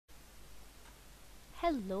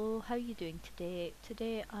Hello, how are you doing today?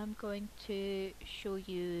 Today I'm going to show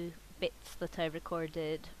you bits that I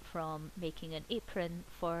recorded from making an apron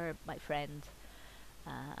for my friend.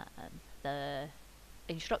 The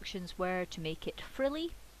instructions were to make it frilly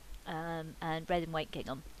and red and white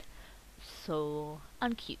gingham. So,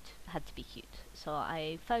 and cute, had to be cute. So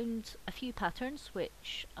I found a few patterns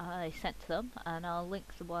which I sent to them, and I'll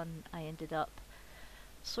link the one I ended up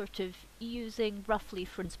sort of using roughly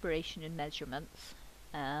for inspiration and measurements.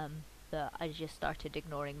 But I just started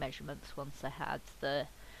ignoring measurements once I had the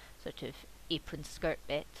sort of apron skirt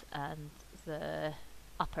bit and the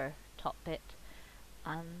upper top bit,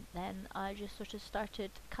 and then I just sort of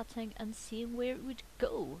started cutting and seeing where it would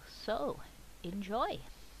go. So enjoy!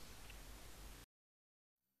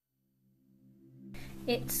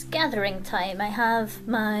 It's gathering time. I have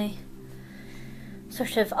my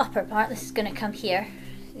sort of upper part. This is going to come here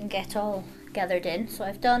and get all gathered in. So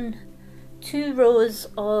I've done 2 rows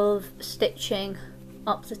of stitching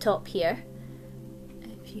up the top here.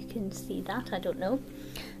 If you can see that, I don't know.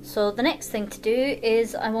 So the next thing to do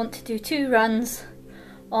is I want to do 2 runs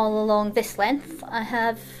all along this length. I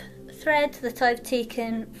have thread that I've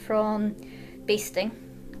taken from basting.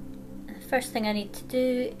 First thing I need to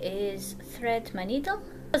do is thread my needle.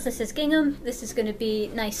 Because this is gingham, this is going to be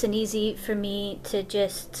nice and easy for me to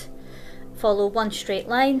just follow one straight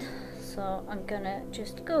line. So I'm going to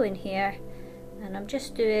just go in here and I'm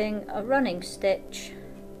just doing a running stitch.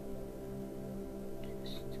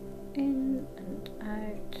 Just in and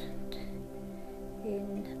out,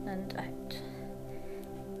 in and out,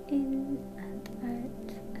 in and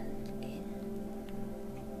out, and in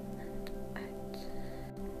and out.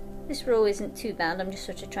 This row isn't too bad, I'm just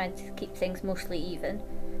sort of trying to keep things mostly even.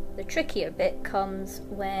 The trickier bit comes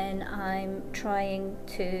when I'm trying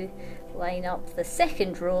to line up the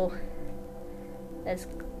second row as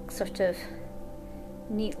sort of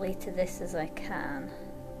neatly to this as I can.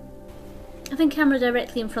 Having camera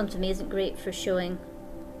directly in front of me isn't great for showing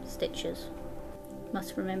stitches.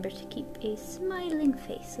 Must remember to keep a smiling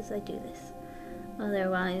face as I do this.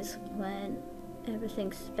 Otherwise, when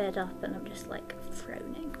everything's sped up and I'm just like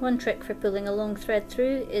frowning. One trick for pulling a long thread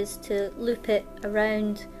through is to loop it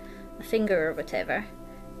around a finger or whatever,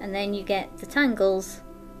 and then you get the tangles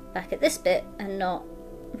back at this bit and not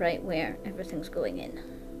right where everything's going in.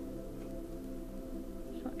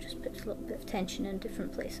 So it just puts a little bit of tension in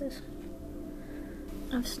different places.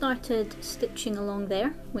 I've started stitching along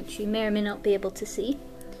there, which you may or may not be able to see,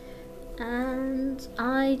 and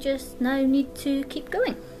I just now need to keep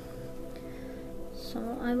going.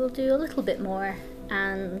 So I will do a little bit more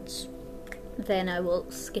and then I will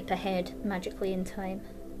skip ahead magically in time.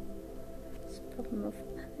 It's the problem of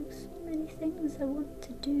having so many things I want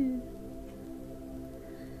to do.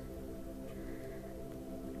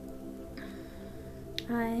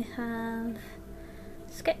 I have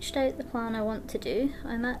sketched out the plan I want to do.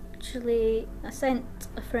 I sent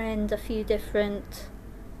a friend a few different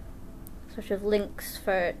sort of links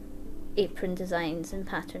for apron designs and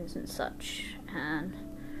patterns and such, and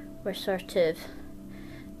we're sort of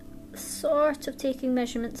taking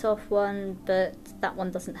measurements off one, but that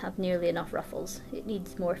one doesn't have nearly enough ruffles. It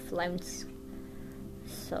needs more flounce.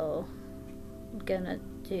 So I'm gonna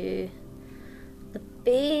do the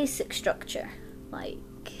basic structure like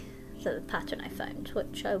the pattern I found,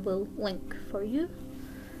 which I will link for you.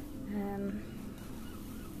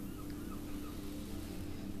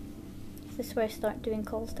 Is this where I start doing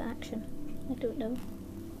calls to action? I don't know.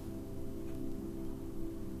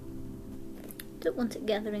 Don't want it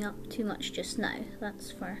gathering up too much just now,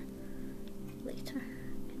 that's for later.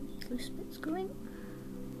 Get these loose bits going.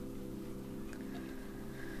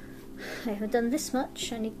 I haven't done this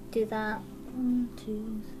much, I need to do that 1,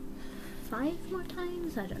 2, 5 more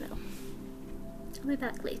times? I don't know. I'll be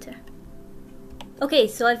back later. Okay,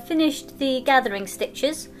 so I've finished the gathering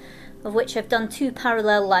stitches, of which I've done 2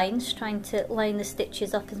 parallel lines, trying to line the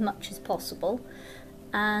stitches up as much as possible.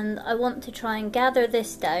 And I want to try and gather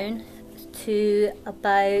this down to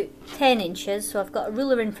about 10 inches. So I've got a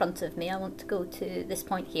ruler in front of me. I want to go to this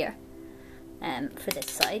point here for this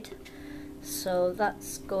side. So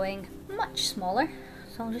that's going much smaller.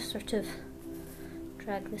 So I'll just sort of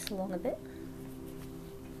drag this along a bit.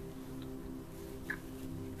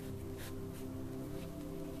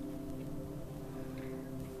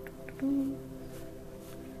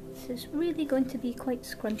 This is really going to be quite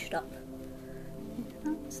scrunched up. If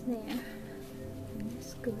that's there, and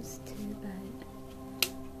this goes to about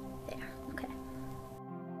there. Okay.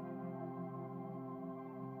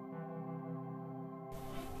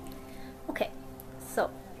 Okay, so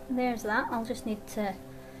there's that. I'll just need to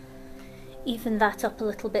even that up a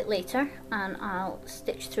little bit later, and I'll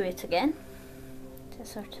stitch through it again to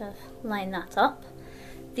sort of line that up.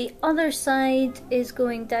 The other side is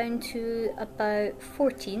going down to about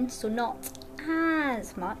 14, so not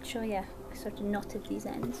as much. Oh yeah, I sort of knotted these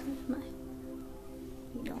ends with my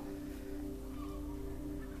needle.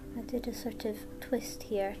 I did a sort of twist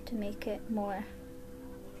here to make it more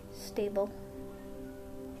stable.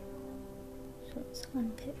 So let's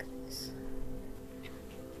unpick this.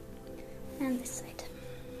 And this side.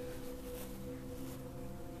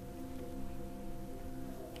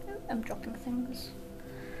 Oh, I'm dropping things.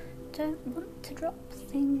 Don't want to drop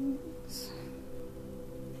things.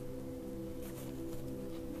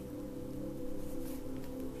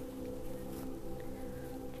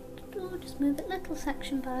 Oh, just move it little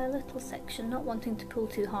section by little section, not wanting to pull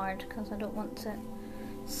too hard because I don't want to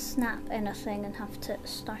snap anything and have to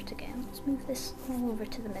start again. Let's move this all over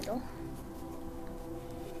to the middle.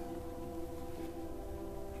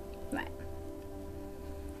 Right.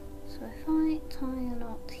 So if I tie a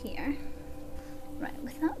knot here, right,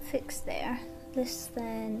 with that fixed there, this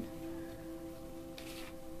then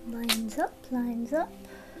lines up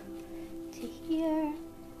to here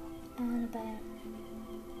and about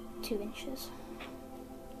 2 inches.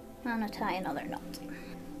 And I tie another knot.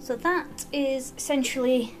 So that is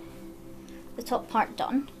essentially the top part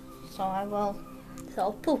done. So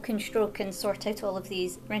I'll poke and stroke and sort out all of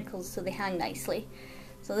these wrinkles so they hang nicely.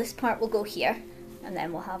 So this part will go here, and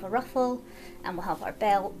then we'll have a ruffle, and we'll have our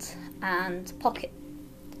belt and pocket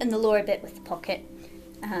in the lower bit with the pocket,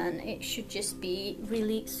 and it should just be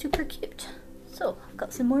really super cute. So I've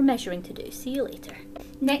got some more measuring to do. See you later.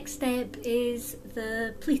 Next step is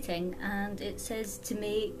the pleating, and it says to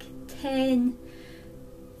make 10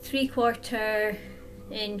 3/4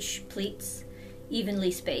 inch pleats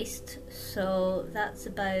evenly spaced, so that's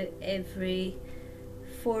about every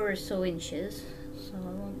 4 or so inches. So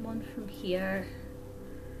I want one from here,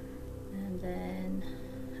 and then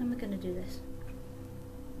how am I going to do this?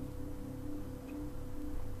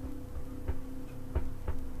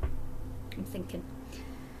 I'm thinking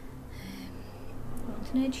I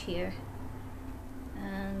want an edge here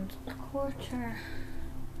and 1/4.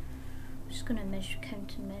 I'm just going to measure,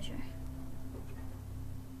 count and measure.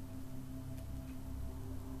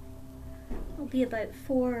 It'll be about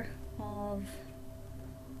 4 of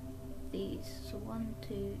these. So 1,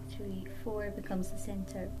 2, 3, 4 becomes the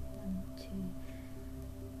center. 1, 2,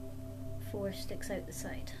 4 sticks out the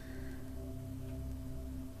side.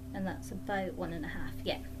 And that's about 1.5,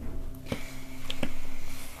 yeah.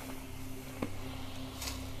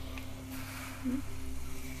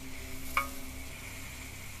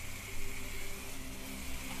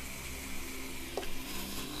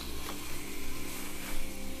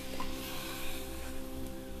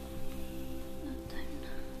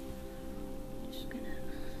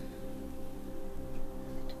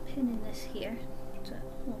 Pin in this here to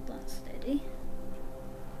hold that steady.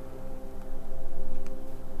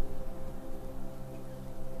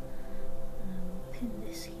 And I'll pin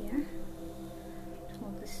this here to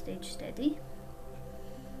hold this stage steady.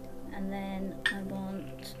 And then I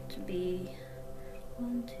want to be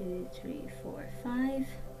 1, 2, 3, 4, 5,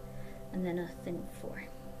 and then a thin 4.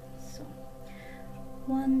 So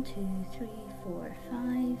 1, 2, 3, 4,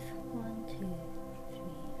 5, 1, 2,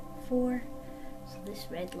 3, 4. So this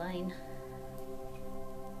red line,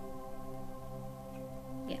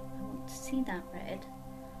 yeah, I want to see that red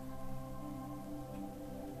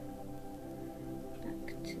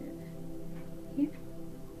back to here,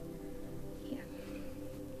 here.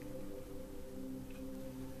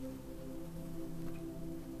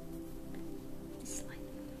 This line.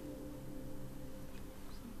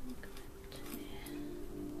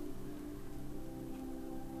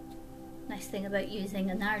 Nice thing about using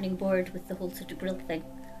an ironing board with the whole sort of grill thing,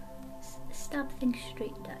 stab things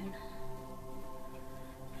straight down.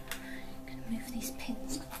 I'm gonna move these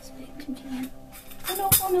pins, it's a bit convenient. Oh no,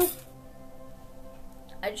 oh no!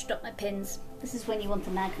 I just dropped my pins. This is when you want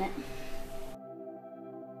the magnet.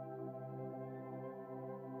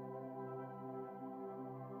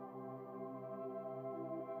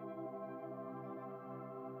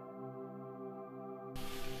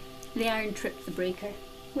 The iron tripped the breaker,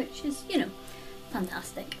 which is, you know,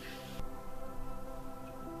 fantastic.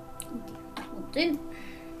 That will do.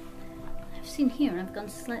 I've seen here I've gone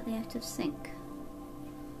slightly out of sync.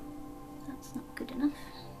 That's not good enough.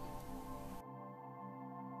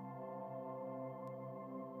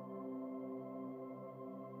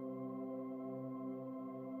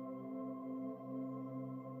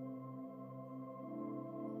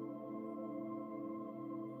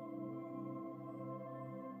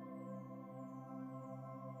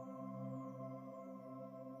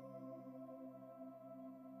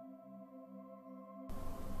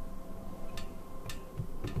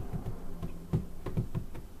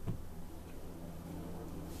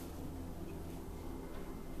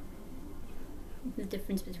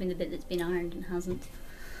 difference between the bit that's been ironed and hasn't.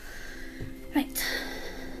 Right.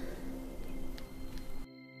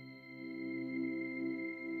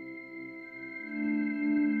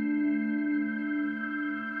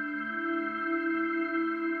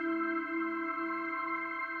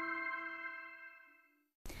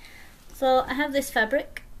 So I have this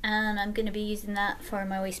fabric and I'm going to be using that for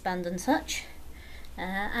my waistband and such,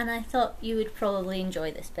 and I thought you would probably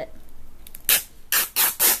enjoy this bit.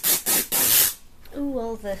 Ooh,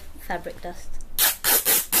 all the fabric dust.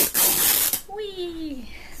 Whee!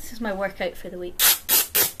 This is my workout for the week.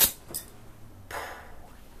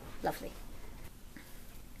 Lovely.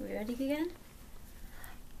 Are we ready again?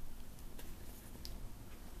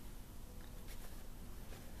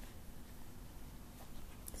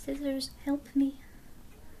 Scissors, help me.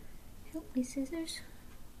 Help me, scissors.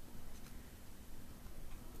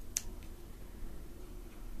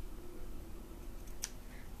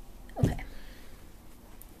 Okay.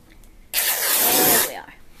 There we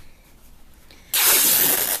are.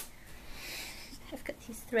 I've got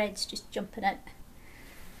these threads just jumping out.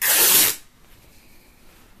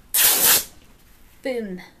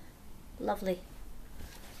 Boom. Lovely.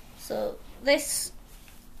 So this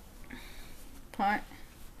part,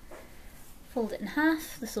 fold it in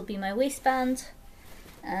half. This will be my waistband,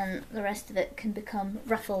 and the rest of it can become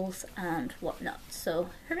ruffles and whatnot. So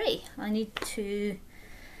hooray! I need to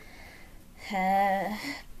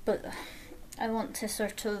but I want to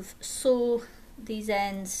sort of sew these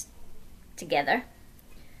ends together,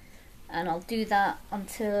 and I'll do that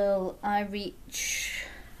until I reach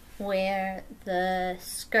where the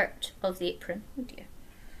skirt of the apron, oh dear,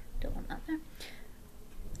 don't want that there.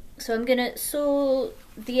 So I'm gonna sew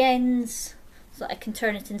the ends so that I can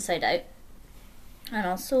turn it inside out, and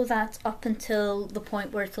I'll sew that up until the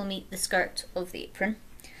point where it'll meet the skirt of the apron,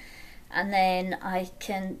 and then I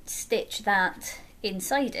can stitch that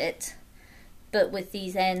inside it but with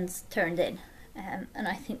these ends turned in, and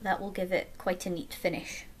I think that will give it quite a neat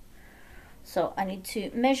finish. So I need to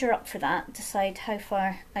measure up for that, decide how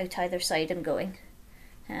far out either side I'm going,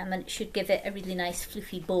 and it should give it a really nice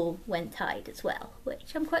fluffy bow when tied as well,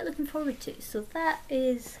 which I'm quite looking forward to. So that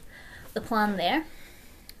is the plan there.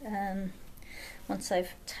 Once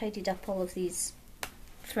I've tidied up all of these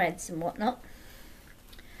threads and whatnot.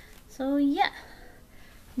 So yeah,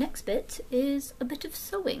 next bit is a bit of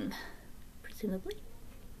sewing, presumably.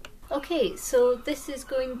 Okay, so this is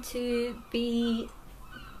going to be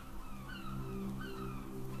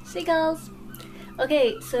seagulls.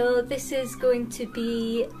 Okay, so this is going to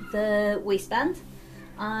be the waistband.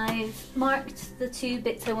 I've marked the two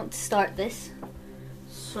bits I want to start this,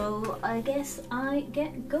 so I guess I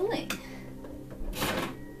get going.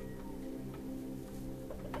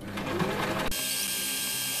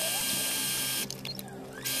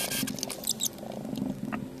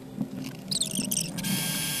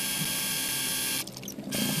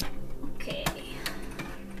 Okay,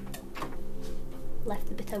 left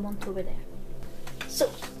the bit I want over there. So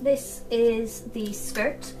this is the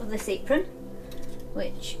skirt of this apron,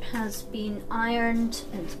 which has been ironed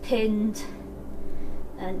and pinned,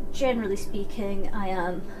 and generally speaking I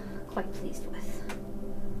am quite pleased with.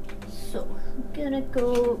 So I'm gonna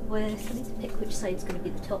go with, I need to pick which side's gonna be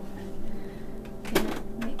the top. I'm gonna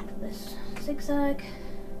make this zigzag.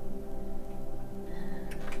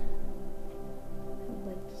 How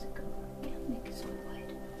wide does it go? Yeah, make it sort of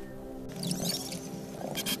wide.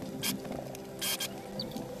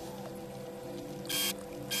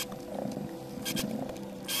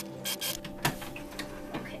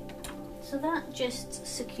 So that just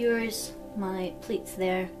secures my pleats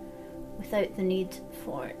there without the need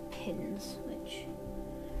for pins, which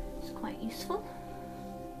is quite useful.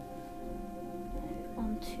 Now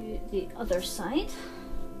onto the other side.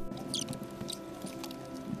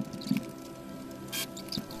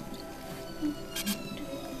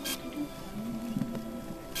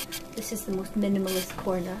 This is the most minimalist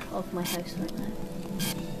corner of my house right now.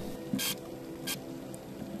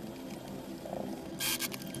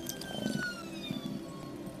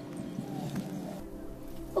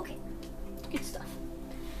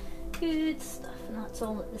 Good stuff, and that's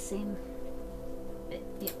all at the same bit.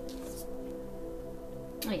 Yeah.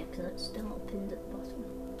 Oh yeah, because it's still not pinned at the bottom.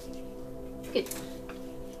 Good.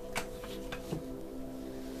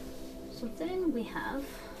 So then we have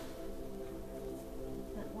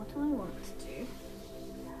what I want to do.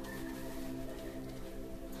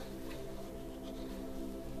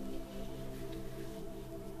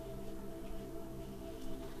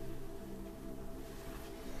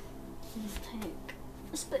 Is take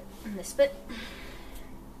this bit and this bit.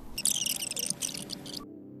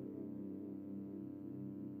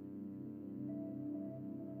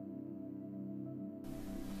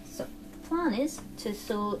 plan is to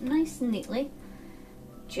sew nice and neatly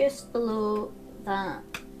just below that,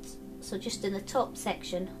 so just in the top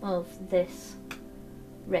section of this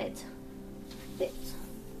red bit.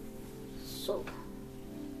 So,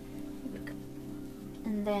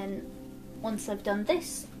 and then once I've done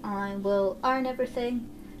this, I will iron everything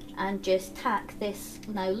and just tack this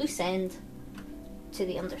now loose end to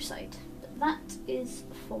the underside. But that is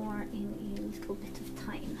for in a little bit of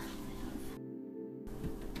time.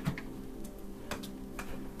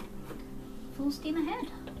 Full steam ahead.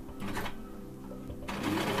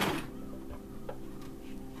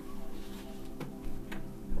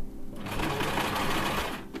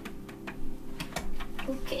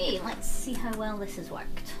 Okay, let's see how well this has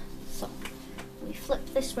worked. So, we flip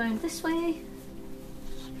this round this way,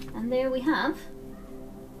 and there we have,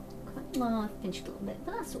 well, I've pinched a little bit,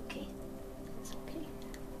 but that's okay. That's okay.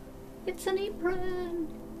 It's an apron!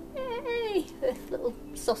 Yay! With little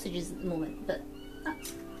sausages at the moment, but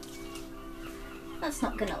that's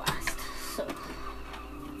not gonna last, so.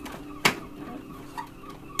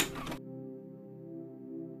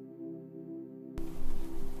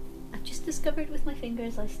 I've just discovered with my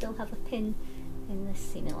fingers I still have a pin in this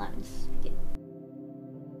seam allowance. Yeah.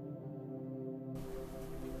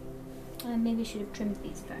 I maybe should have trimmed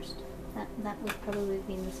these first. That would probably have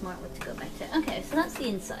been the smart way to go about it. Okay, so that's the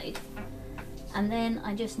inside. And then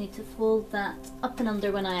I just need to fold that up and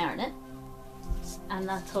under when I iron it. And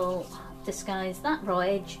that'll disguise that raw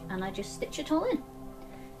edge, and I just stitch it all in.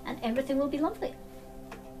 And everything will be lovely.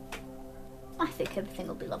 I think everything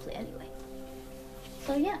will be lovely anyway.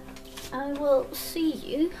 So yeah, I will see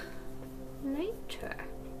you later.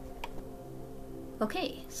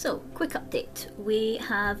 Okay, so quick update. We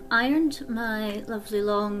have ironed my lovely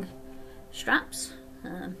long straps.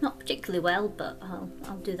 Not particularly well, but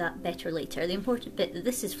I'll do that better later. The important bit that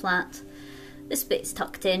this is flat, this bit's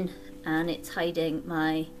tucked in, and it's hiding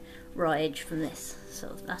my raw edge from this.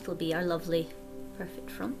 So that'll be our lovely perfect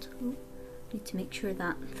front. Ooh, need to make sure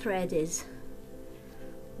that thread is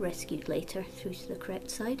rescued later through to the correct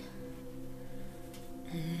side.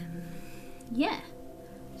 Yeah,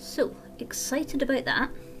 so excited about that.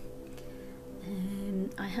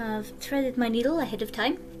 I have threaded my needle ahead of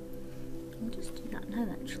time. I'll just do that now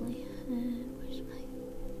actually. Where's my...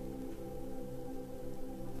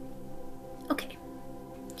 Okay,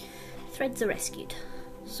 threads are rescued.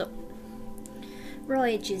 So, raw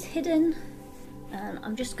edge is hidden, and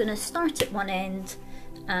I'm just going to start at one end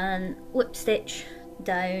and whip stitch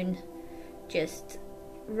down just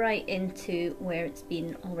right into where it's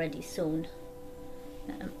been already sewn,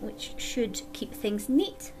 which should keep things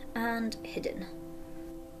neat and hidden.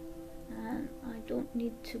 And I don't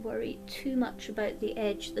need to worry too much about the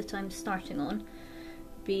edge that I'm starting on,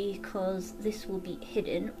 because this will be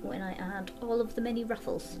hidden when I add all of the many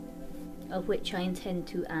ruffles, of which I intend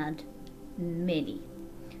to add many.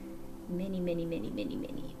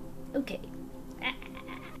 Many. Okay.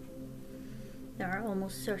 There are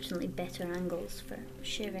almost certainly better angles for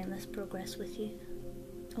sharing this progress with you.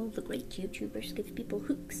 All the great YouTubers give people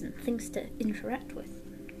hooks and things to interact with,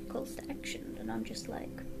 calls to action, and I'm just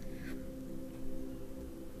like,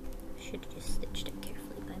 should have just stitched it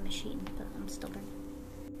carefully by machine, but I'm stubborn.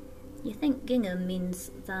 You think gingham means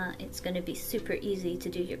that it's going to be super easy to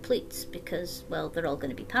do your pleats because, well, they're all going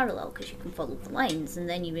to be parallel because you can follow the lines, and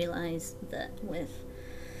then you realise that with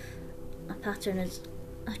a pattern as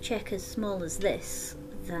a check as small as this,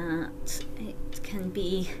 that it can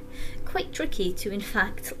be quite tricky to in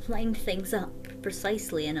fact line things up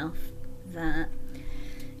precisely enough that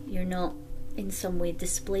you're not in some way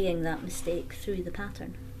displaying that mistake through the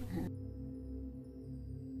pattern.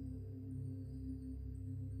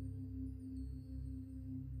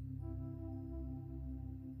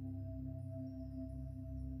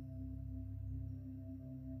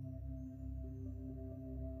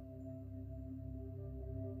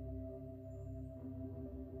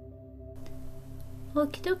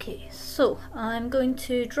 Okie dokie, so I'm going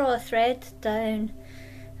to draw a thread down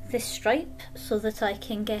this stripe so that I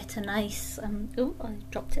can get a nice, oh, I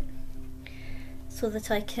dropped it, so that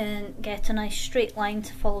I can get a nice straight line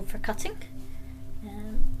to follow for cutting.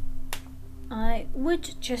 I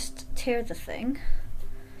would just tear the thing,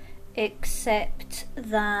 except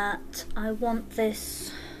that I want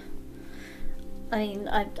this, I mean,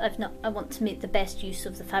 I want to make the best use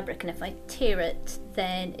of the fabric, and if I tear it,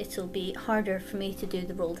 then it'll be harder for me to do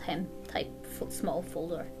the rolled hem type small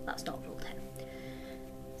folder. That's not rolled hem.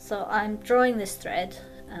 So I'm drawing this thread,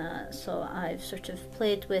 so I've sort of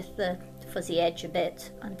played with the fuzzy edge a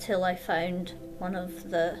bit until I found one of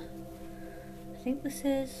the, I think this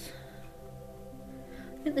is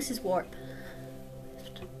warp.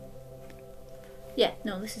 Yeah,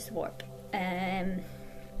 no, this is the warp.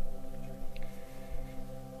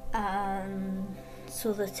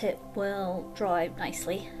 So that it will dry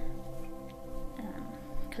nicely.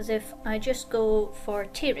 Because if I just go for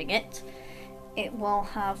tearing it, it will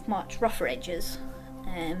have much rougher edges,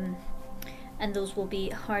 and those will be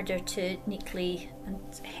harder to neatly and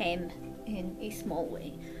hem in a small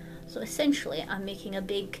way. So essentially I'm making a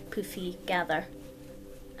big poofy gather,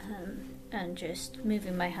 and just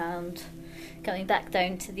moving my hand, coming back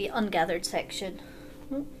down to the ungathered section,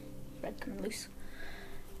 thread coming loose,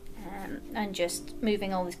 and just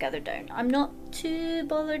moving all this gather down. I'm not too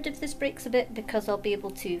bothered if this breaks a bit because I'll be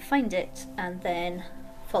able to find it and then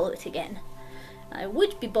follow it again. I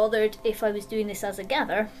would be bothered if I was doing this as a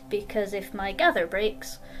gather, because if my gather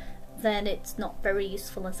breaks, then it's not very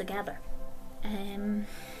useful as a gather.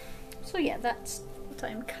 So yeah, that's what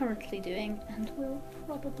I'm currently doing, and will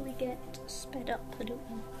probably get sped up, I don't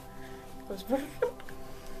know. It goes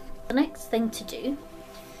the next thing to do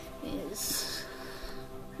is,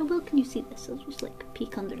 how well can you see this? I'll just like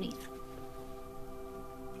peek underneath.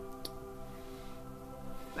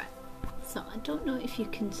 Right, so I don't know if you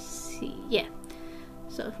can see, yeah.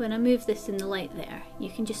 So when I move this in the light there, you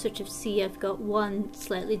can just sort of see I've got one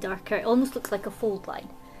slightly darker, it almost looks like a fold line.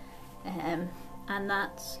 And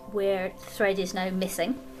that's where the thread is now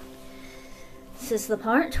missing. This is the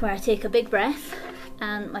part where I take a big breath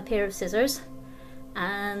and my pair of scissors,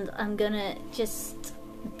 and I'm gonna just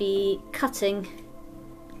be cutting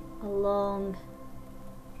along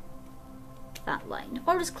that line,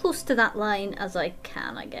 or as close to that line as I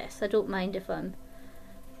can, I guess. I don't mind if I'm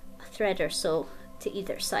a thread or so to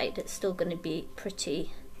either side, it's still going to be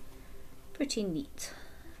pretty neat.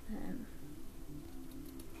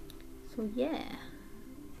 So yeah.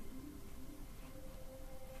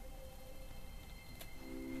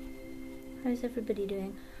 How's everybody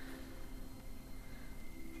doing?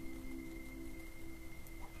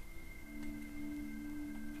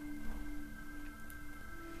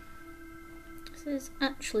 This is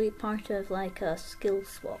actually part of like a skill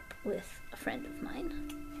swap with a friend of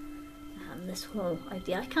mine. This whole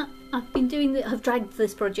idea, I've dragged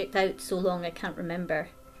this project out so long I can't remember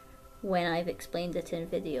when I've explained it in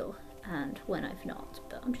video and when I've not,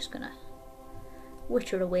 but I'm just gonna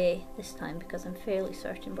witter away this time because I'm fairly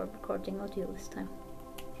certain we're recording audio this time.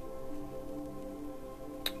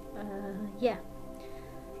 Yeah,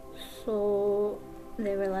 so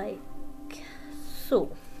they were like,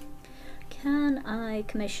 so can I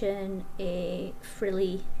commission a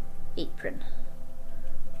frilly apron?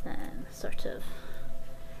 Sort of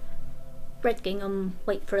red gingham,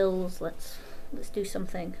 white frills. Let's do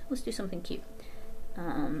something cute.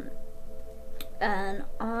 And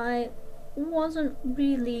I wasn't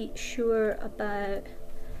really sure about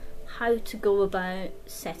how to go about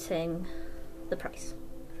setting the price,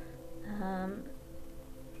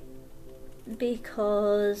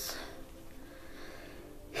 because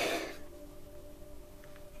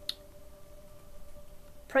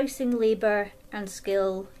pricing labour and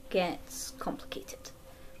skill gets complicated,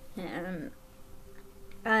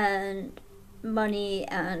 and money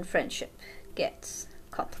and friendship gets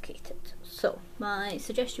complicated. So my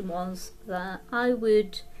suggestion was that I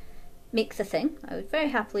would make the thing. I would very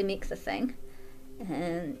happily make the thing,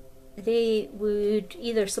 and they would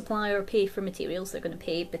either supply or pay for materials. They're going to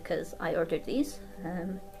pay because I ordered these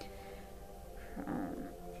from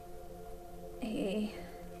a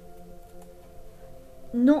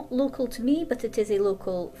not local to me, but it is a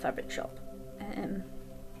local fabric shop,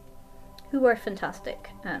 who were fantastic,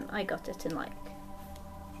 and I got it in like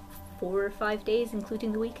 4 or 5 days,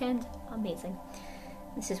 including the weekend. Amazing.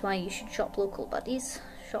 This is why you should shop local, buddies.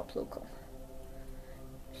 Shop local.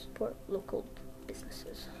 Support local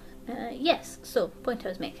businesses. Yes, so point I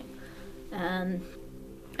was making. And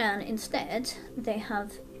instead they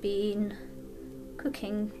have been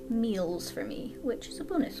cooking meals for me, which is a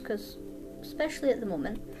bonus because especially at the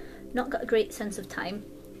moment, not got a great sense of time,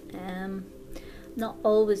 not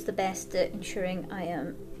always the best at ensuring I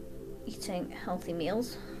am eating healthy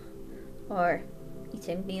meals, or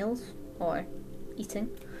eating meals, or eating,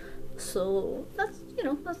 so that's, you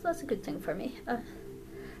know, that's a good thing for me.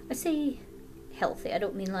 I say healthy, I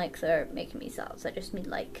don't mean like they're making me salads, I just mean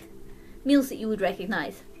like meals that you would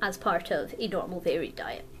recognise as part of a normal varied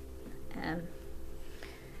diet. And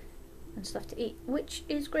stuff to eat, which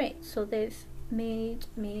is great. So they've made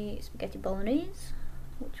me spaghetti bolognese,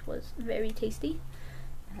 which was very tasty,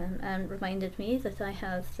 and reminded me that I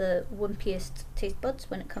have the wimpiest taste buds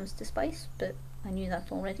when it comes to spice, but I knew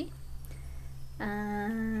that already.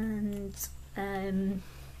 And I've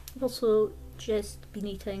also just been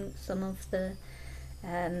eating some of the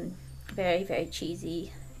very, very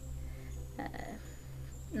cheesy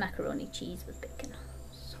macaroni cheese with bacon.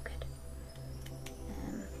 So good.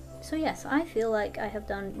 So yes, I feel like I have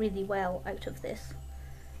done really well out of this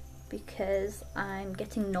because I'm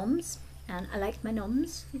getting noms and I like my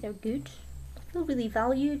noms. They're good. I feel really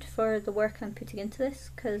valued for the work I'm putting into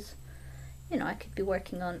this because, you know, I could be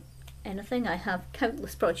working on anything. I have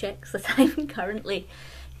countless projects that I'm currently,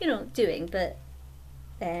 you know, doing, but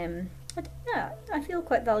yeah, I feel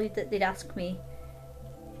quite valued that they'd ask me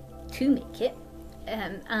to make it,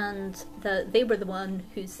 and they were the one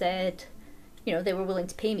who said, you know, they were willing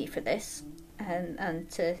to pay me for this, and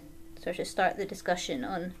to sort of start the discussion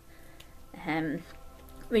on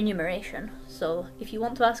remuneration. So if you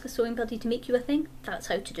want to ask a sewing buddy to make you a thing, that's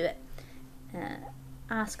how to do it.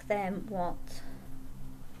 Ask them what,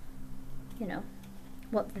 you know,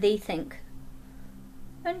 what they think,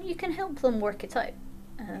 and you can help them work it out.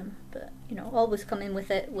 But, you know, always come in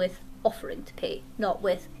with it with offering to pay, not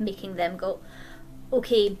with making them go,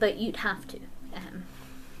 okay, but you'd have to.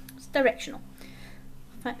 It's directional.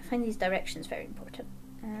 I find these directions very important.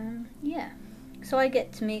 Yeah, so I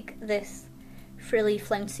get to make this frilly,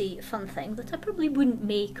 flouncy, fun thing that I probably wouldn't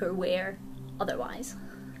make or wear otherwise.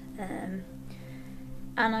 And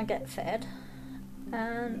I get fed,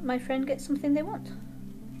 and my friend gets something they want,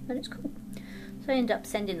 and it's cool. So I end up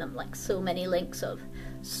sending them like so many links of,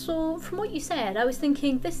 so from what you said, I was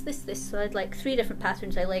thinking this. So I had like 3 different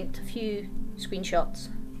patterns I linked, a few screenshots,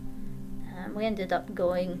 and we ended up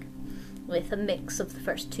going with a mix of the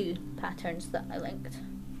first 2 patterns that I linked.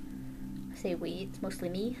 I say we, it's mostly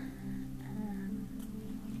me.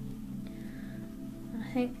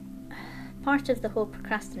 I think part of the whole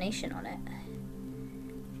procrastination on it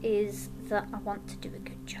is that I want to do a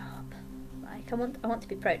good job. Like I want to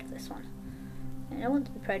be proud of this one. And I want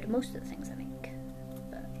to be proud of most of the things I make,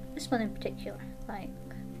 but this one in particular, like,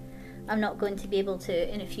 I'm not going to be able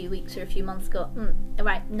to in a few weeks or a few months go,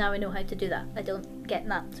 right, now I know how to do that. I don't get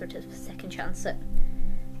that sort of second chance at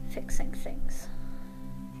fixing things.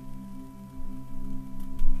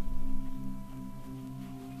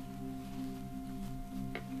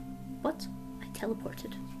 What? I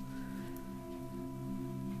teleported.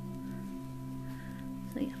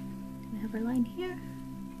 So yeah, we have our line here.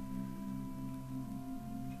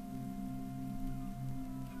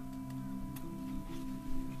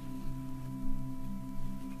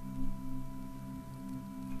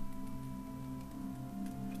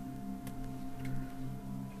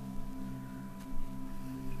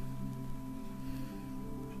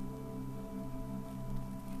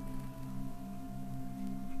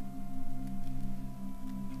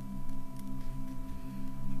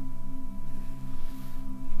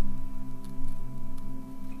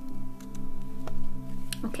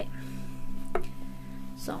 Okay,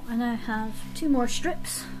 so I now have 2 more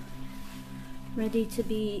strips ready to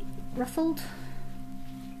be ruffled.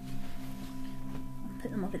 I'll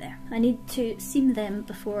put them over there. I need to seam them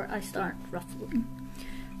before I start ruffling.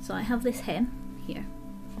 So I have this hem here,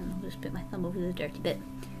 and I'll just put my thumb over the dirty bit,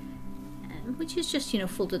 which is just, you know,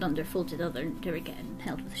 folded under, folded under again,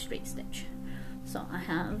 held with a straight stitch. So I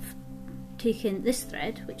have taken this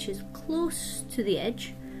thread, which is close to the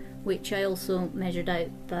edge, which I also measured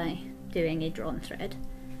out by doing a drawn thread,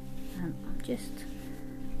 and I'm just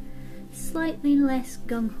slightly less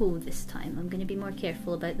gung-ho this time. I'm going to be more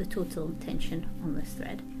careful about the total tension on this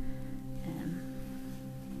thread,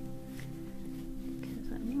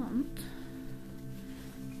 because I want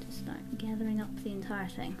to start gathering up the entire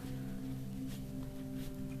thing.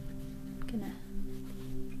 I'm gonna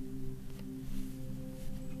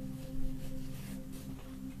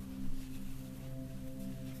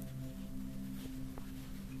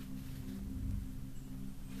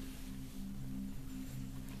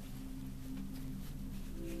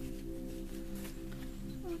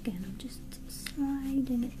again, I'm just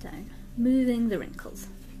sliding it down, moving the wrinkles.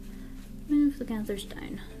 Move the gathers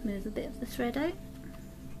down, move a bit of the thread out.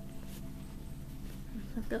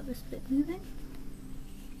 So I've got this bit moving,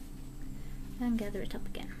 and gather it up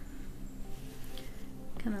again.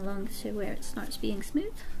 Come along to where it starts being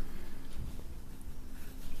smooth.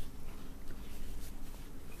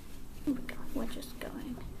 There we go, we're just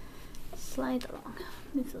going. Slide along,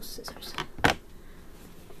 move those scissors.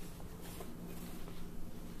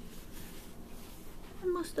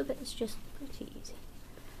 And most of it is just pretty easy.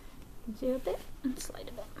 Do a bit and slide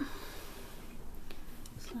a bit.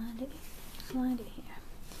 Slide it here.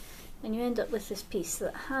 And you end up with this piece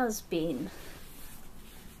that has been,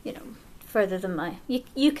 you know, further than my,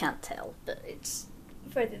 you can't tell, but it's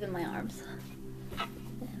further than my arms.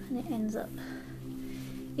 And it ends up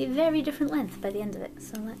a very different length by the end of it.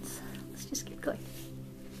 So let's just keep going.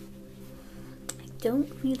 don't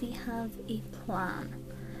really have a plan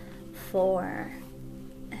for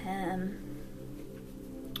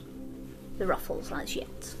the ruffles as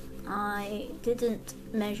yet. I didn't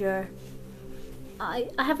measure. I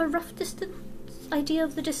have a rough idea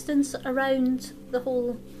of the distance around the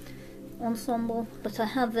whole ensemble, but I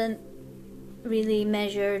haven't really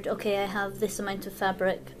measured, okay, I have this amount of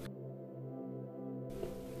fabric.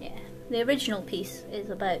 Yeah, the original piece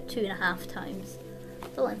is about 2.5 times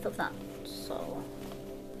the length of that, so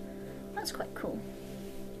that's quite cool.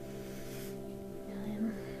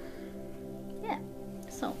 Yeah,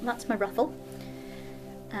 so that's my ruffle,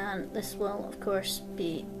 and this will of course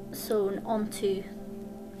be sewn onto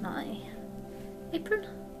my apron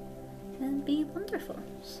and be wonderful.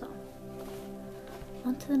 So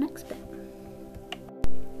on to the next bit.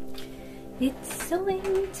 It's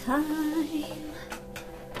sewing time.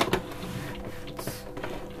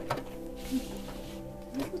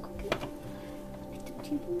 I don't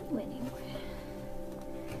even know anymore.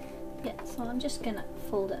 Yeah, so I'm just gonna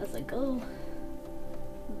fold it as I go.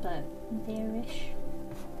 About there-ish.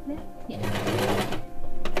 Yeah.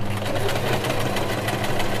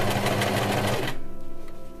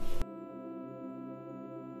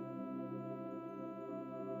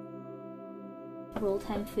 Rolled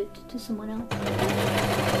hand foot to someone else.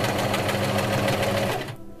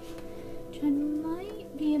 Which I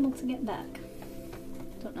might be able to get back.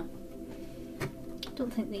 Don't know.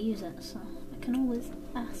 Don't think they use it, so I can always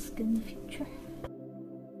ask in the future.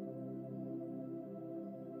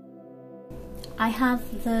 I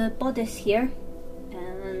have the bodice here,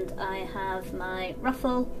 and I have my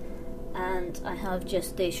ruffle, and I have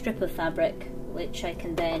just a strip of fabric which I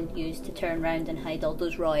can then use to turn around and hide all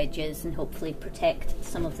those raw edges and hopefully protect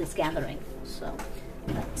some of this gathering. So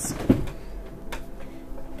let's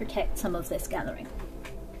protect some of this gathering.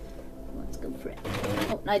 Let's go for it.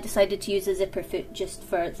 Oh, I decided to use a zipper foot just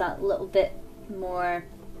for that little bit more,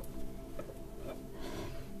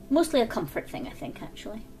 mostly a comfort thing I think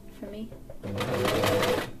actually for me.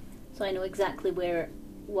 So I know exactly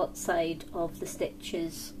what side of the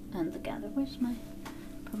stitches and the gather. Where's my,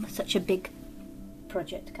 probably such a big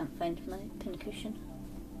project, can't find my pin cushion.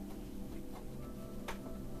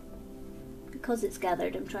 Because it's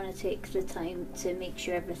gathered, I'm trying to take the time to make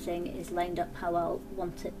sure everything is lined up how I'll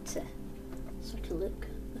want it to sort of look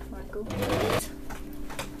before I go.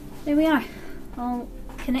 There we are, all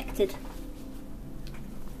connected.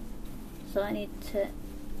 So I need to.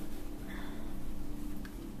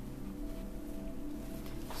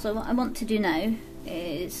 So what I want to do now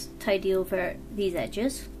is tidy over these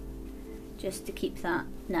edges, just to keep that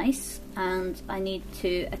nice, and I need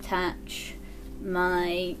to attach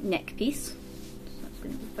my neck piece, so that's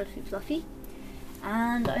going to be perfectly fluffy,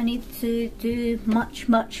 and I need to do much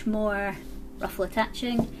more ruffle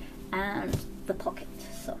attaching and the pocket,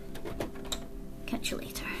 so catch you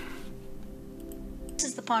later. This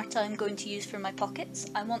is the part I'm going to use for my pockets.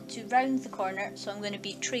 I want to round the corner, so I'm going to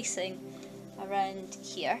be tracing around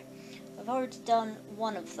here. I've already done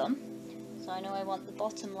one of them. So I know I want the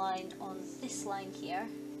bottom line on this line here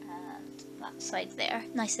and that side there.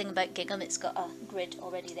 Nice thing about Gingham, it's got a grid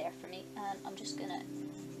already there for me, and I'm just going to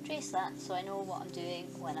trace that so I know what I'm doing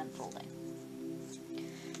when I'm folding.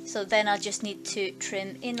 So then I just need to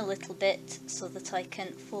trim in a little bit so that I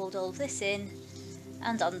can fold all this in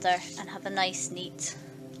and under and have a nice neat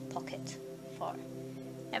pocket for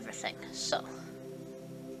everything. So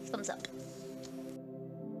thumbs up.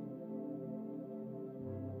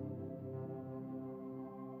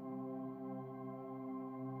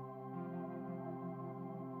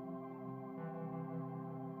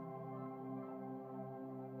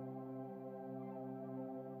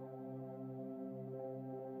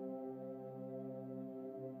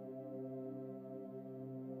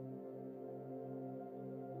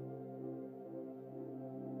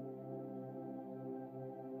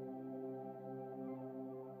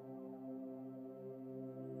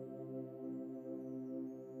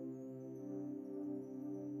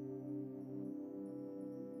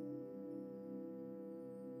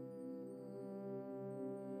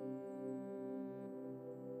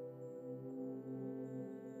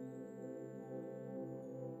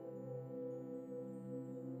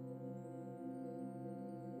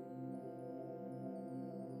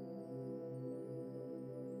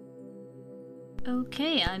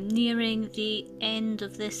 Okay, I'm nearing the end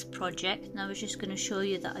of this project, and I was just going to show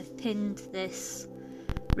you that I've pinned this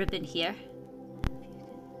ribbon here.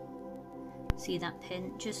 See that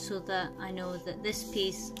pin? Just so that I know that this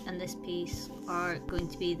piece and this piece are going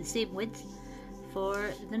to be the same width for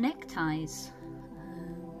the neckties.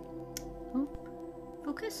 Oh,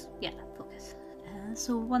 focus? Yeah, focus.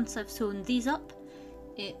 So once I've sewn these up,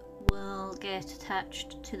 it will get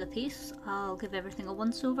attached to the piece. I'll give everything a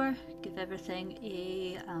once over, give everything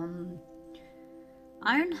a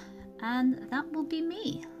iron, and that will be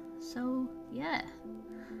me. So yeah,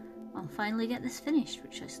 I'll finally get this finished,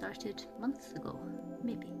 which I started months ago.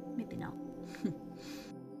 Maybe not.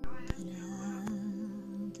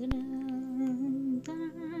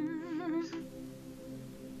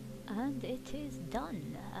 And it is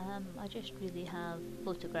done. I just really have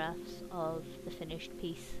photographs of the finished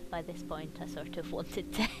piece. By this point I sort of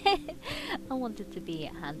wanted to I wanted to be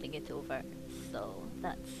handing it over, so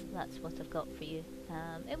that's what I've got for you.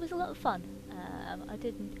 It was a lot of fun. I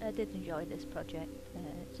did enjoy this project.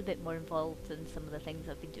 It's a bit more involved than some of the things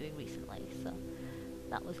I've been doing recently, so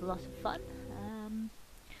that was a lot of fun.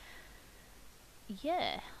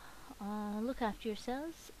 Yeah, look after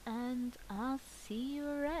yourselves, and I'll see you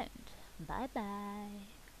around. Bye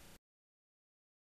bye.